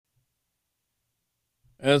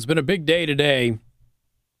It's been a big day today.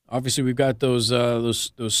 Obviously, we've got those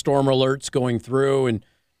storm alerts going through, and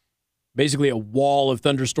basically a wall of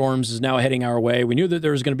thunderstorms is now heading our way. We knew that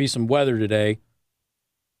there was going to be some weather today.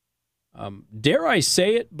 Dare I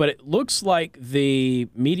say it, but it looks like the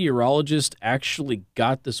meteorologist actually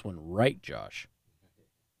got this one right, Josh.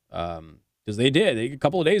 Because they did. A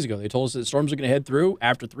couple of days ago, they told us that storms are going to head through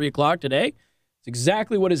after 3 o'clock today. It's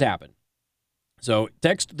exactly what has happened. So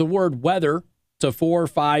text the word weather to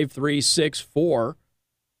 45364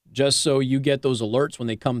 just so you get those alerts when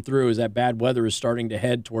they come through as that bad weather is starting to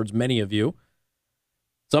head towards many of you.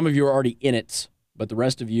 Some of you are already in it, but the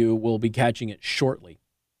rest of you will be catching it shortly.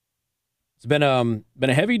 It's been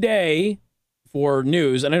a heavy day for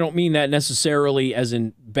news, and I don't mean that necessarily as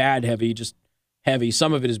in bad heavy, just heavy.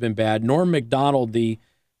 Some of it has been bad. Norm Macdonald, the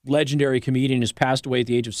legendary comedian, has passed away at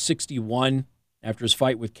the age of 61 after his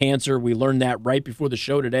fight with cancer. We learned that right before the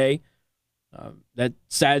show today. That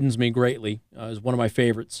saddens me greatly. Is one of my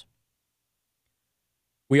favorites.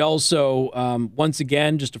 We also, once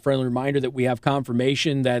again, just a friendly reminder that we have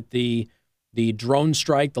confirmation that the drone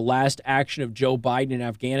strike, the last action of Joe Biden in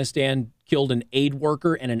Afghanistan, killed an aid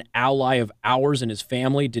worker and an ally of ours and his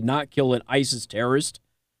family, did not kill an ISIS terrorist.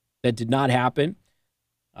 That did not happen.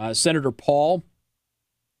 Senator Paul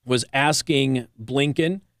was asking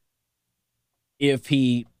Blinken if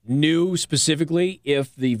he knew specifically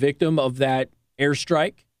if the victim of that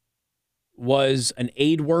airstrike was an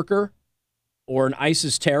aid worker or an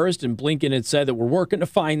ISIS terrorist, and Blinken had said that we're working to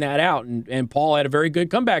find that out, and Paul had a very good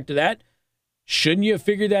comeback to that. Shouldn't you have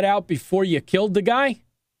figured that out before you killed the guy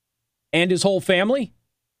and his whole family?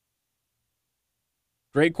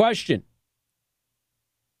 Great question.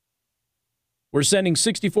 We're sending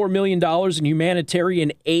 $64 million in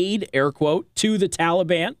humanitarian aid, air quote, to the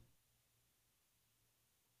Taliban.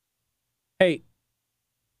 Hey,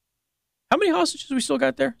 how many hostages we still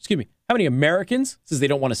got there? Excuse me. How many Americans, since they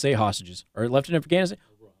don't want to say hostages, are left in Afghanistan?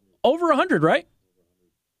 Over 100, right?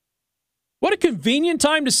 What a convenient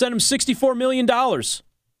time to send them $64 million. Does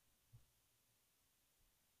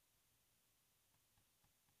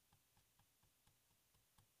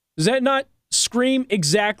that not scream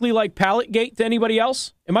exactly like Palletgate to anybody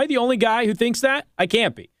else? Am I the only guy who thinks that? I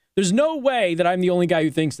can't be. There's no way that I'm the only guy who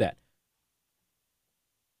thinks that.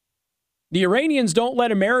 The Iranians don't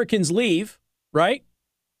let Americans leave, right?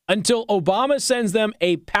 Until Obama sends them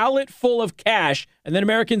a pallet full of cash, and then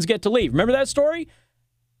Americans get to leave. Remember that story?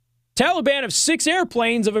 Taliban have 6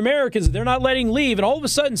 airplanes of Americans that they're not letting leave, and all of a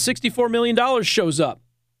sudden $64 million shows up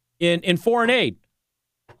in foreign aid.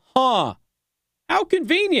 Huh. How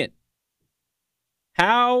convenient.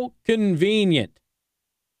 How convenient.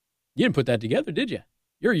 You didn't put that together, did you?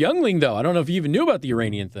 You're a youngling, though. I don't know if you even knew about the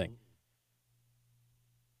Iranian thing.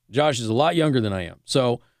 Josh is a lot younger than I am.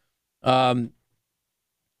 So,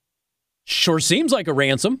 sure seems like a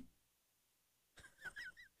ransom.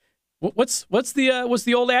 What's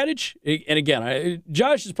the old adage? And again,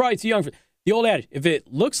 Josh is probably too young for the old adage. If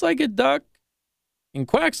it looks like a duck and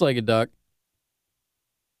quacks like a duck,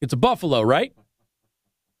 it's a buffalo, right?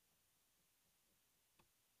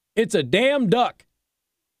 It's a damn duck.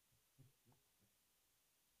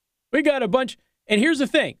 We got a bunch. And here's the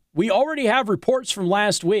thing. We already have reports from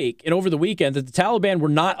last week and over the weekend that the Taliban were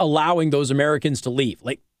not allowing those Americans to leave.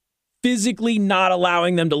 Like, physically not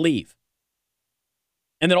allowing them to leave.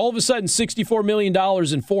 And then all of a sudden, $64 million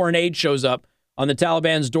in foreign aid shows up on the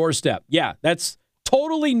Taliban's doorstep. Yeah, that's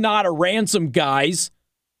totally not a ransom, guys.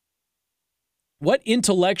 What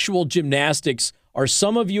intellectual gymnastics are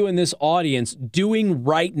some of you in this audience doing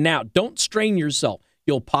right now? Don't strain yourself.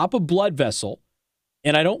 You'll pop a blood vessel,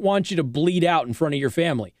 and I don't want you to bleed out in front of your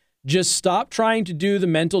family. Just stop trying to do the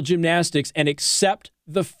mental gymnastics and accept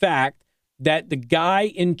the fact that the guy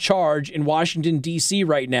in charge in Washington, D.C.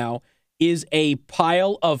 right now is a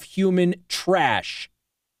pile of human trash.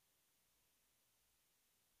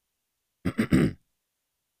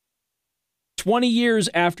 20 years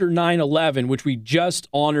after 9/11, which we just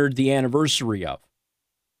honored the anniversary of,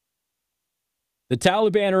 the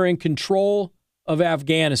Taliban are in control of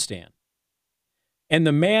Afghanistan. And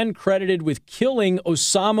the man credited with killing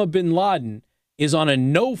Osama bin Laden is on a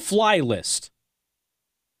no-fly list.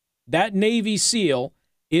 That Navy SEAL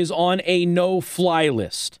is on a no-fly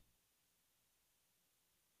list.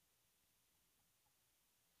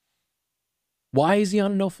 Why is he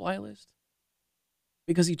on a no-fly list?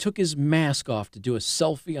 Because he took his mask off to do a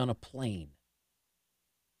selfie on a plane.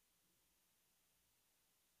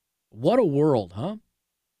 What a world, huh?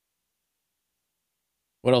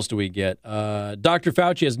 What else do we get? Dr.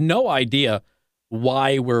 Fauci has no idea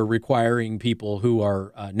why we're requiring people who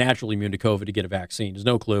are naturally immune to COVID to get a vaccine. There's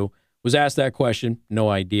no clue. Was asked that question. No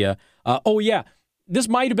idea. Oh, yeah. This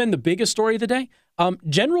might have been the biggest story of the day.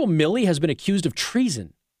 General Milley has been accused of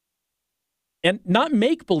treason. And not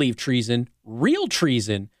make-believe treason, real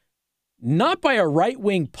treason, not by a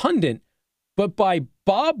right-wing pundit, but by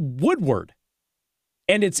Bob Woodward.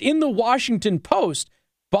 And it's in the Washington Post.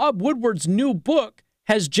 Bob Woodward's new book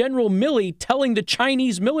has General Milley telling the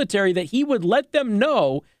Chinese military that he would let them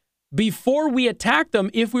know before we attack them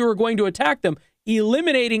if we were going to attack them,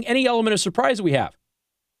 eliminating any element of surprise we have.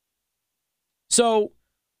 So,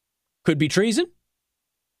 could be treason.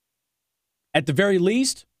 At the very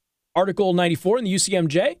least, Article 94 in the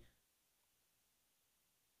UCMJ.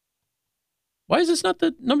 Why is this not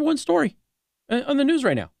the number one story on the news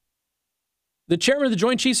right now? The chairman of the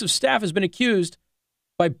Joint Chiefs of Staff has been accused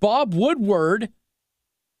by Bob Woodward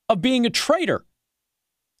of being a traitor.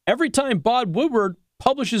 Every time Bob Woodward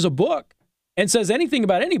publishes a book and says anything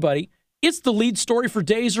about anybody, it's the lead story for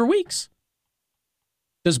days or weeks.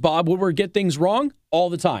 Does Bob Woodward get things wrong? All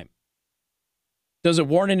the time. Does it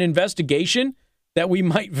warrant an investigation that we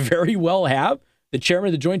might very well have the chairman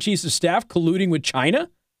of the Joint Chiefs of Staff colluding with China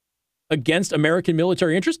against American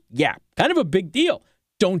military interests? Yeah, kind of a big deal,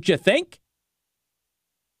 don't you think?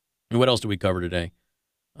 And what else do we cover today?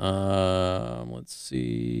 Let's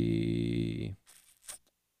see.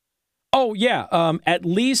 Oh, yeah. At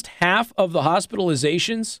least half of the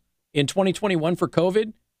hospitalizations in 2021 for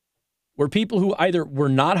COVID were people who either were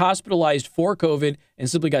not hospitalized for COVID and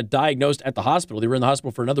simply got diagnosed at the hospital. They were in the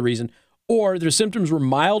hospital for another reason, or their symptoms were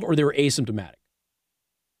mild or they were asymptomatic.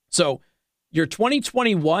 So your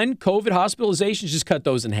 2021 COVID hospitalizations, just cut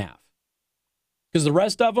those in half. Because the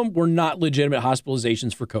rest of them were not legitimate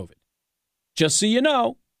hospitalizations for COVID. Just so you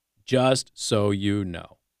know. Just so you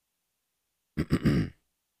know.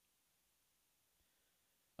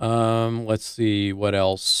 Let's see what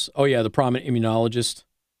else. Oh, yeah, the prominent immunologist.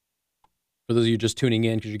 For those of you just tuning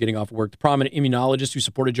in because you're getting off work, the prominent immunologist who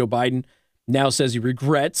supported Joe Biden now says he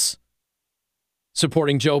regrets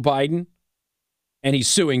supporting Joe Biden, and he's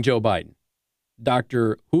suing Joe Biden.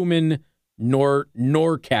 Dr. Hooman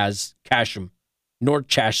Norchasham,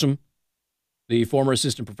 the former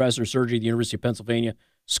assistant professor of surgery at the University of Pennsylvania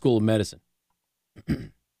School of Medicine. All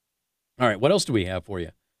right, what else do we have for you?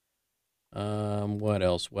 What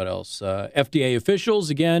else? FDA officials,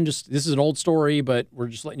 again, this is an old story, but we're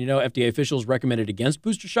just letting you know, FDA officials recommended against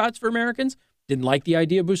booster shots for Americans. Didn't like the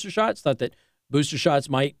idea of booster shots, thought that booster shots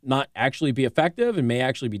might not actually be effective and may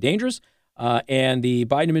actually be dangerous. And the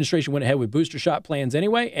Biden administration went ahead with booster shot plans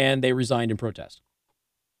anyway, and they resigned in protest.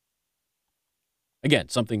 Again,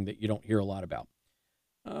 something that you don't hear a lot about.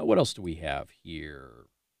 What else do we have here?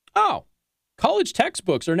 Oh, college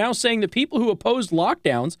textbooks are now saying that people who opposed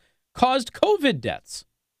lockdowns caused COVID deaths.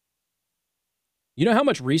 You know how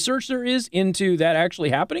much research there is into that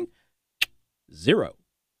actually happening? Zero.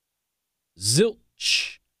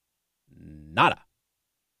 Zilch. Nada.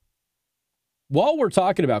 While we're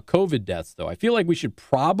talking about COVID deaths, though, I feel like we should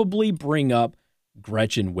probably bring up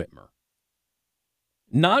Gretchen Whitmer.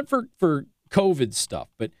 Not for COVID stuff,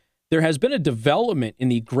 but there has been a development in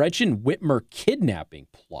the Gretchen Whitmer kidnapping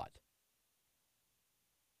plot.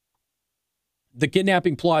 The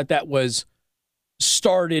kidnapping plot that was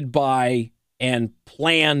started by and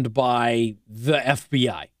planned by the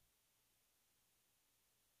FBI,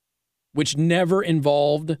 which never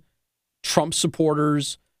involved Trump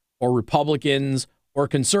supporters or Republicans or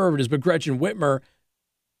conservatives. But Gretchen Whitmer,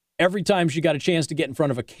 every time she got a chance to get in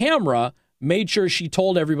front of a camera, made sure she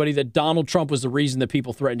told everybody that Donald Trump was the reason that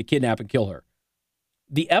people threatened to kidnap and kill her.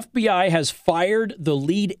 The FBI has fired the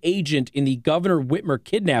lead agent in the Governor Whitmer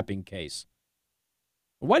kidnapping case.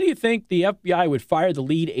 Why do you think the FBI would fire the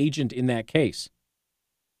lead agent in that case?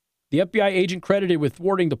 The FBI agent credited with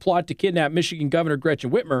thwarting the plot to kidnap Michigan Governor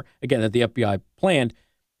Gretchen Whitmer, again, that the FBI planned,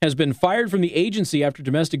 has been fired from the agency after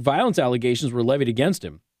domestic violence allegations were levied against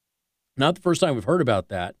him. Not the first time we've heard about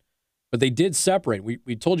that, but they did separate.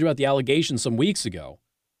 We told you about the allegations some weeks ago.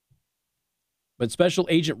 But Special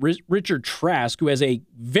Agent Richard Trask, who has a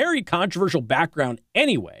very controversial background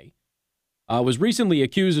anyway, was recently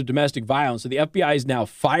accused of domestic violence, so the FBI has now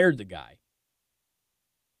fired the guy.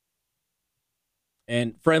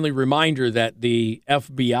 And friendly reminder that the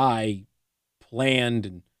FBI planned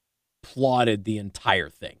and plotted the entire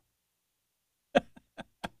thing.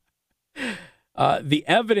 The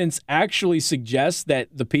evidence actually suggests that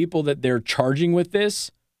the people that they're charging with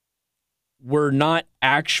this were not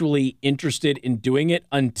actually interested in doing it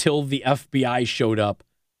until the FBI showed up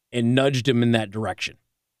and nudged them in that direction.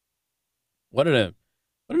 What an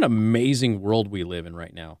amazing world we live in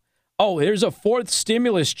right now. Oh, there's a fourth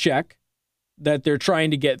stimulus check that they're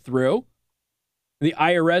trying to get through. The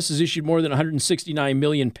IRS has issued more than 169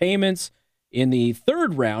 million payments in the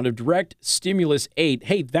third round of direct stimulus aid.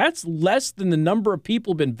 Hey, that's less than the number of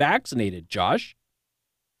people been vaccinated, Josh.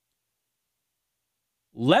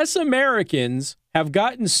 Less Americans have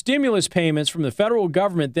gotten stimulus payments from the federal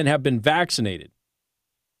government than have been vaccinated.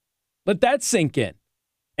 Let that sink in.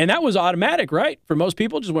 And that was automatic, right? For most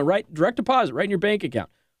people, just went right, direct deposit, right in your bank account.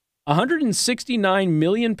 169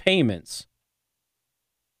 million payments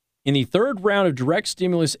in the third round of direct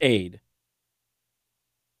stimulus aid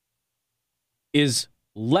is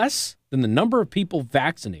less than the number of people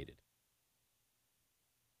vaccinated.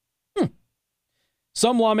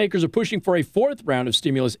 Some lawmakers are pushing for a fourth round of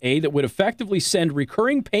stimulus aid that would effectively send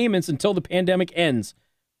recurring payments until the pandemic ends.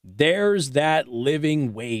 There's that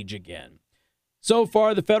living wage again. So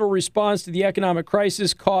far, the federal response to the economic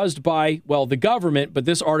crisis caused by, well, the government, but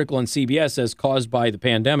this article on CBS says caused by the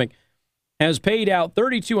pandemic, has paid out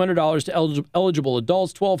 $3,200 to eligible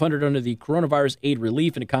adults, $1,200 under the Coronavirus Aid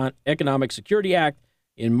Relief and Economic Security Act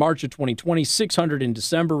in March of 2020, $600 in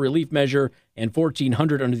December relief measure, and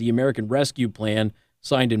 $1,400 under the American Rescue Plan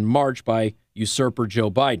signed in March by usurper Joe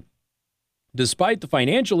Biden. Despite the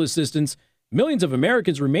financial assistance, millions of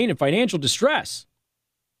Americans remain in financial distress.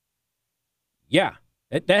 Yeah,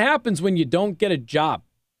 that happens when you don't get a job.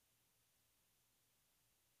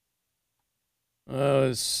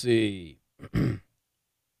 Let's see. Of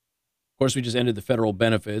course, we just ended the federal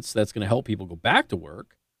benefits. That's going to help people go back to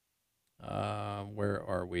work. Where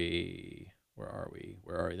are we?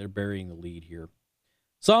 They're burying the lead here.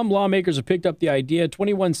 Some lawmakers have picked up the idea.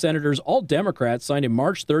 21 senators, all Democrats, signed a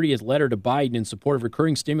March 30th letter to Biden in support of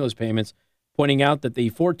recurring stimulus payments, pointing out that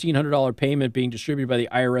the $1,400 payment being distributed by the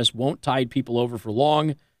IRS won't tide people over for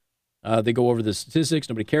long. They go over the statistics.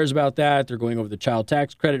 Nobody cares about that. They're going over the child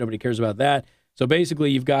tax credit. Nobody cares about that. So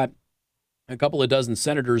basically, you've got a couple of dozen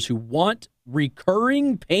senators who want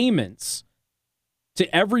recurring payments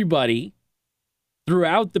to everybody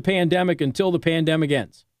throughout the pandemic until the pandemic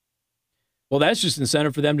ends. Well, that's just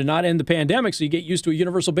incentive for them to not end the pandemic so you get used to a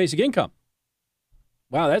universal basic income.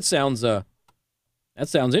 Wow, that sounds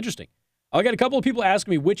interesting. I got a couple of people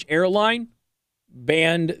asking me which airline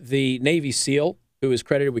banned the Navy SEAL who is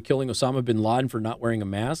credited with killing Osama bin Laden for not wearing a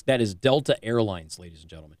mask. That is Delta Airlines, ladies and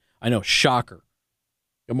gentlemen. I know, shocker.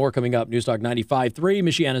 Got more coming up. News Talk 95.3,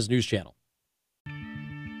 Michiana's news channel.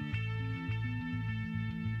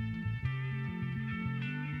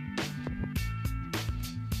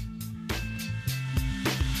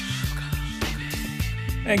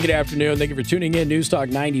 And good afternoon. Thank you for tuning in. News Talk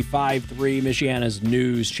 95.3, Michiana's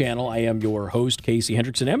news channel. I am your host, Casey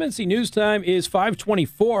Hendrickson. MNC News Time is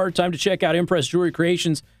 5:24. Time to check out Impress Jewelry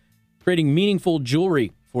Creations, creating meaningful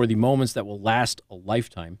jewelry for the moments that will last a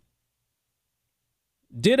lifetime.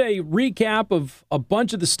 Did a recap of a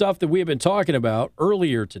bunch of the stuff that we have been talking about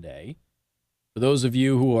earlier today. For those of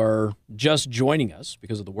you who are just joining us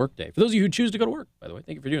because of the workday. For those of you who choose to go to work, by the way,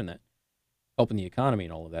 thank you for doing that. Helping the economy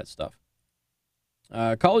and all of that stuff.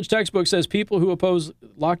 College textbook says people who oppose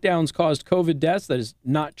lockdowns caused COVID deaths. That is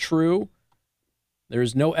not true. There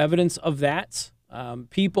is no evidence of that.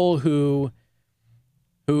 People who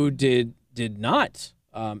did not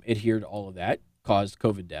adhere to all of that caused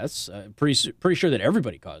COVID deaths. Pretty sure that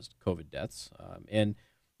everybody caused COVID deaths. And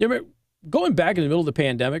remember, going back in the middle of the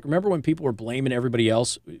pandemic, remember when people were blaming everybody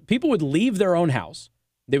else? People would leave their own house.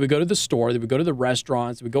 They would go to the store. They would go to the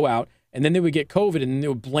restaurants. They would go out. And then they would get COVID, and then they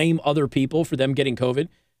would blame other people for them getting COVID.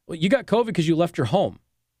 Well, you got COVID because you left your home.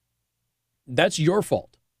 That's your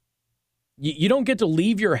fault. You don't get to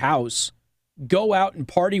leave your house, go out and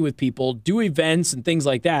party with people, do events and things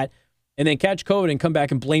like that, and then catch COVID and come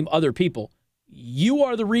back and blame other people. You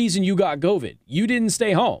are the reason you got COVID. You didn't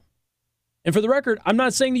stay home. And for the record, I'm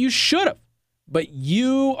not saying that you should have, but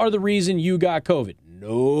you are the reason you got COVID.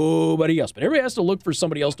 Nobody else. But everybody has to look for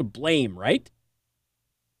somebody else to blame, right?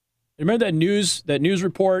 Remember that news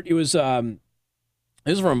report? It was from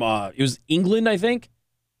England, I think,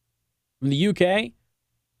 from the UK.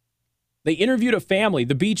 They interviewed a family.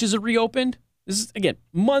 The beaches are reopened. This is, again,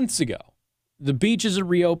 months ago. The beaches are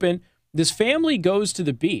reopened. This family goes to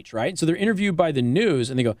the beach, right? So they're interviewed by the news,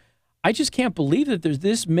 and they go, I just can't believe that there's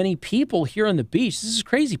this many people here on the beach. This is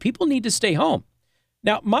crazy. People need to stay home.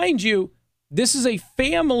 Now, mind you, this is a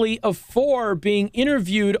family of 4 being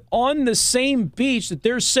interviewed on the same beach that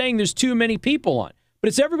they're saying there's too many people on. But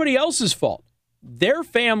it's everybody else's fault. Their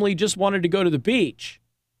family just wanted to go to the beach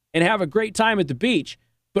and have a great time at the beach.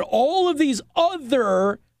 But all of these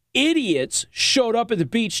other idiots showed up at the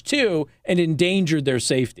beach too and endangered their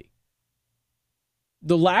safety.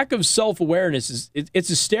 The lack of self-awareness it's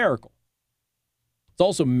hysterical. It's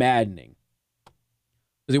also maddening.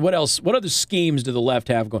 Because what else? What other schemes do the left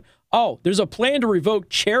have going? Oh, there's a plan to revoke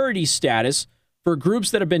charity status for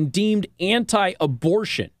groups that have been deemed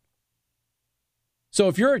anti-abortion. So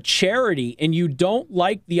if you're a charity and you don't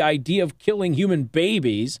like the idea of killing human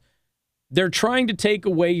babies, they're trying to take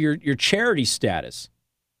away your charity status.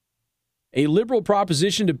 A liberal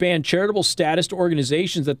proposition to ban charitable status to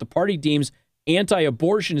organizations that the party deems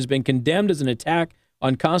anti-abortion has been condemned as an attack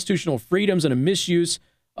on constitutional freedoms and a misuse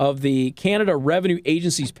of the Canada Revenue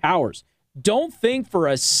Agency's powers. Don't think for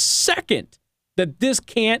a second that this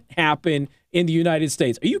can't happen in the United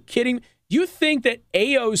States. Are you kidding? Do you think that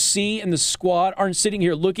AOC and the squad aren't sitting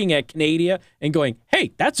here looking at Canada and going,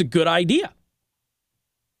 hey, that's a good idea?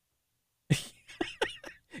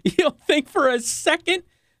 You don't think for a second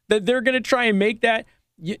that they're going to try and make that?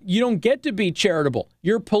 You don't get to be charitable.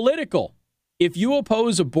 You're political. If you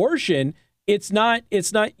oppose abortion, it's not.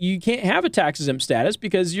 You can't have a tax-exempt status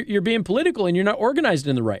because you're being political and you're not organized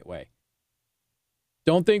in the right way.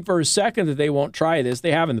 Don't think for a second that they won't try this.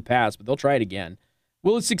 They have in the past, but they'll try it again.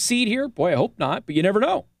 Will it succeed here? Boy, I hope not, but you never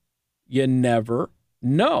know. You never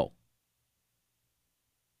know.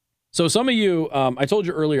 So some of you, I told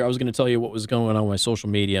you earlier I was going to tell you what was going on with my social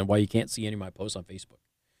media and why you can't see any of my posts on Facebook.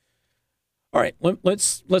 All right,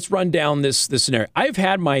 let's run down this scenario. I've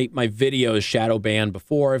had my videos shadow banned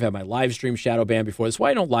before. I've had my live stream shadow banned before. That's why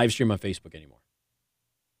I don't live stream on Facebook anymore.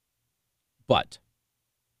 But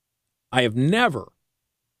I have never,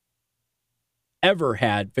 ever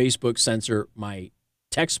had Facebook censor my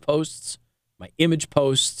text posts, my image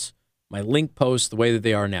posts, my link posts the way that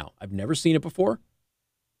they are now. I've never seen it before.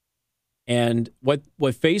 And what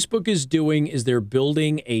Facebook is doing is they're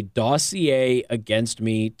building a dossier against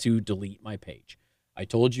me to delete my page. I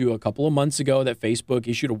told you a couple of months ago that Facebook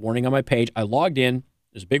issued a warning on my page. I logged in.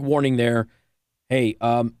 There's a big warning there. Hey,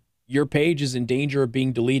 your page is in danger of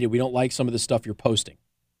being deleted. We don't like some of the stuff you're posting.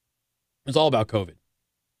 It's all about COVID.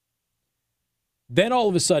 Then all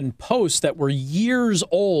of a sudden, posts that were years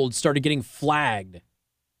old started getting flagged.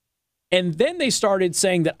 And then they started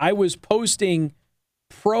saying that I was posting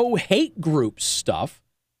pro-hate group stuff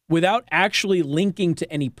without actually linking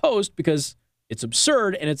to any post because it's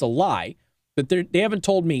absurd and it's a lie. But they haven't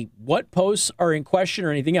told me what posts are in question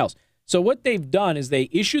or anything else. So what they've done is they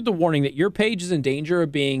issued the warning that your page is in danger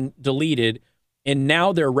of being deleted, and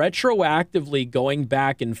now they're retroactively going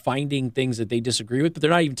back and finding things that they disagree with, but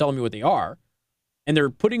they're not even telling me what they are. And they're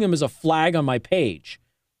putting them as a flag on my page.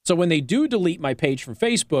 So when they do delete my page from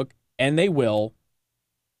Facebook, and they will,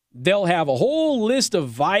 they'll have a whole list of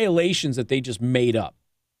violations that they just made up.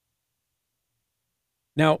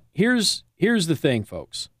 Now, here's the thing,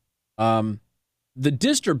 folks. The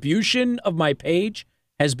distribution of my page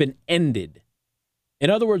has been ended. In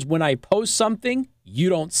other words, when I post something, you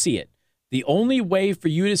don't see it. The only way for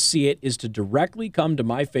you to see it is to directly come to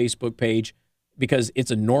my Facebook page because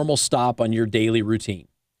it's a normal stop on your daily routine.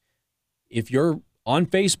 If you're on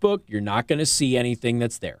Facebook, you're not going to see anything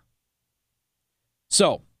that's there.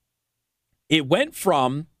 So it went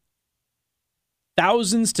from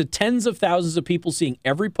thousands to tens of thousands of people seeing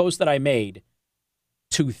every post that I made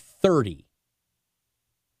to 30.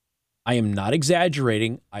 I am not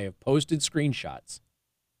exaggerating. I have posted screenshots.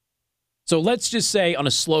 So let's just say on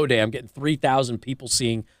a slow day, I'm getting 3,000 people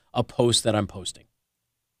seeing a post that I'm posting.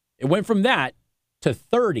 It went from that to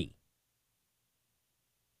 30.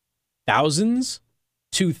 Thousands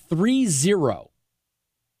to 30.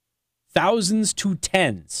 Thousands to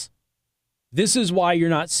tens. This is why you're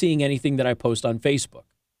not seeing anything that I post on Facebook.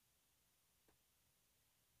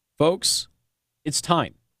 Folks, it's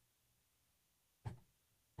time.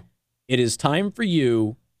 It is time for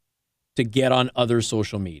you to get on other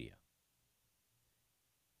social media.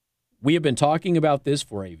 We have been talking about this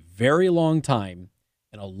for a very long time,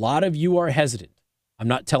 and a lot of you are hesitant. I'm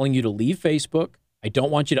not telling you to leave Facebook. I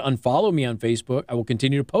don't want you to unfollow me on Facebook. I will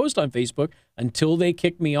continue to post on Facebook until they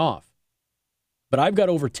kick me off. But I've got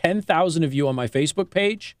over 10,000 of you on my Facebook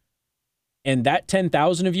page, and that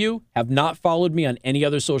 10,000 of you have not followed me on any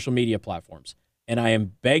other social media platforms. And I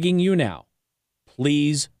am begging you now,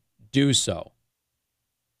 please do so.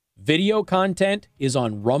 Video content is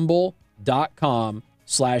on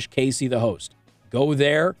rumble.com/Casey the host. Go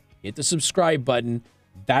there, hit the subscribe button.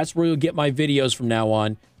 That's where you'll get my videos from now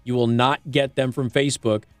on. You will not get them from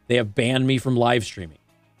Facebook. They have banned me from live streaming.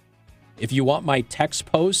 If you want my text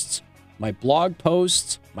posts, my blog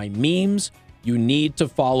posts, my memes, you need to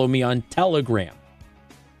follow me on Telegram.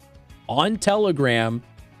 On Telegram,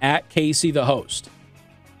 @Casey the host.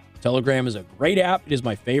 Telegram is a great app. It is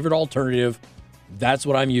my favorite alternative. That's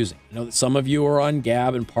what I'm using. I know that some of you are on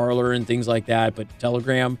Gab and Parler and things like that, but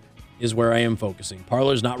Telegram is where I am focusing.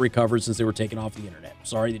 Parler's not recovered since they were taken off the internet.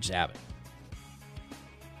 Sorry, they just haven't.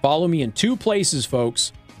 Follow me in 2 places,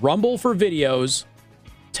 folks. Rumble for videos,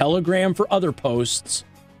 Telegram for other posts.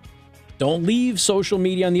 Don't leave social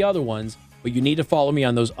media on the other ones, but you need to follow me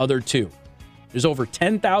on those other 2. There's over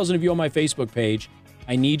 10,000 of you on my Facebook page.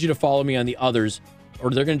 I need you to follow me on the others, or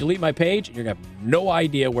they're going to delete my page, and you're going to have no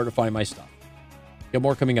idea where to find my stuff. Got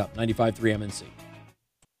more coming up, 95.3 MNC.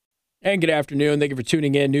 And good afternoon. Thank you for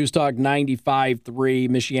tuning in. News Talk 95.3,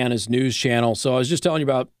 Michiana's news channel. So I was just telling you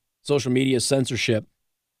about social media censorship.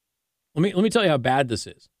 Let me tell you how bad this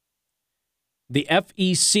is. The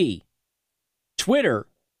FEC, Twitter,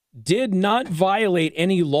 did not violate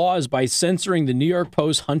any laws by censoring the New York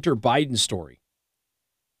Post Hunter Biden story.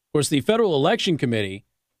 Of course, the Federal Election Committee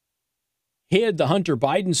hid the Hunter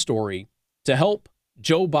Biden story to help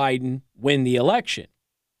Joe Biden win the election.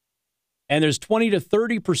 And there's 20 to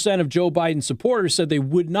 30% of Joe Biden supporters said they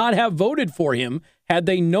would not have voted for him had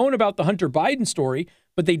they known about the Hunter Biden story,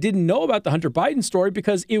 but they didn't know about the Hunter Biden story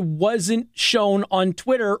because it wasn't shown on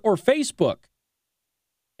Twitter or Facebook.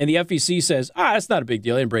 And the FEC says, it's not a big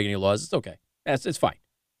deal. They didn't break any laws. It's okay. It's fine.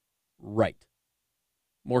 Right.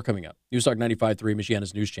 More coming up. News Talk 95.3,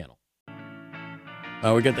 Michiana's news channel.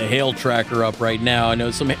 We got the hail tracker up right now. I know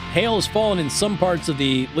some hail has fallen in some parts of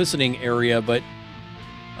the listening area, but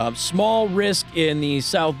small risk in the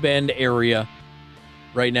South Bend area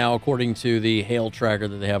right now, according to the hail tracker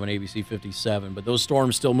that they have on ABC 57. But those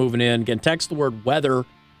storms still moving in. Again, text the word weather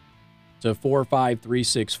to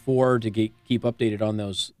 45364 to keep updated on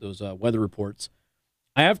those weather reports.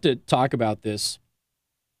 I have to talk about this.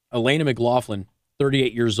 Elena McLaughlin,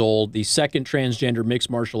 38 years old, the second transgender mixed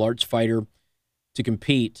martial arts fighter to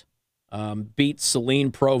compete, beat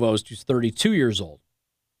Celine Provost, who's 32 years old,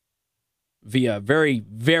 via very,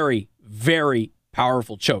 very, very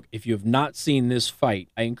powerful choke. If you have not seen this fight,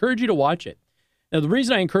 I encourage you to watch it. Now, the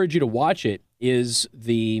reason I encourage you to watch it is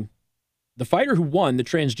the fighter who won, the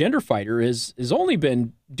transgender fighter, has only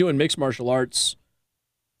been doing mixed martial arts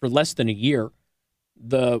for less than a year.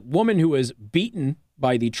 The woman who was beaten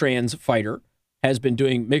by the trans fighter has been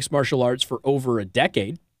doing mixed martial arts for over a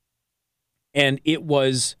decade. And it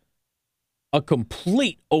was a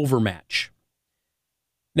complete overmatch.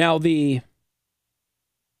 Now, the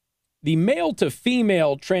male to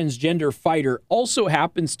female transgender fighter also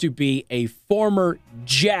happens to be a former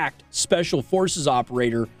jacked special forces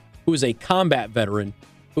operator who is a combat veteran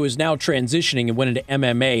who is now transitioning and went into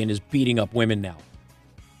MMA and is beating up women now.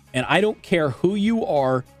 And I don't care who you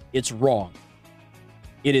are, it's wrong.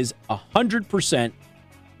 It is 100%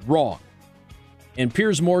 wrong. And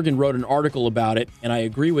Piers Morgan wrote an article about it, and I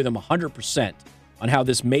agree with him 100% on how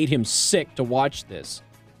this made him sick to watch this.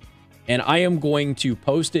 And I am going to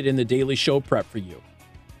post it in the Daily Show Prep for you.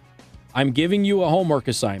 I'm giving you a homework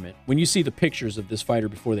assignment. When you see the pictures of this fighter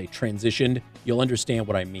before they transitioned, you'll understand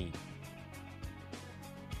what I mean.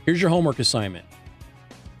 Here's your homework assignment.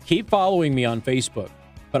 Keep following me on Facebook,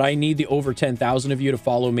 but I need the over 10,000 of you to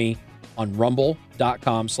follow me on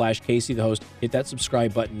rumble.com/Casey the Host. Hit that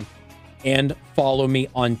subscribe button and follow me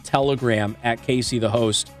on Telegram at Casey the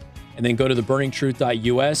Host. And then go to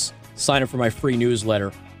theburningtruth.us, sign up for my free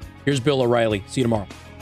newsletter. Here's Bill O'Reilly. See you tomorrow.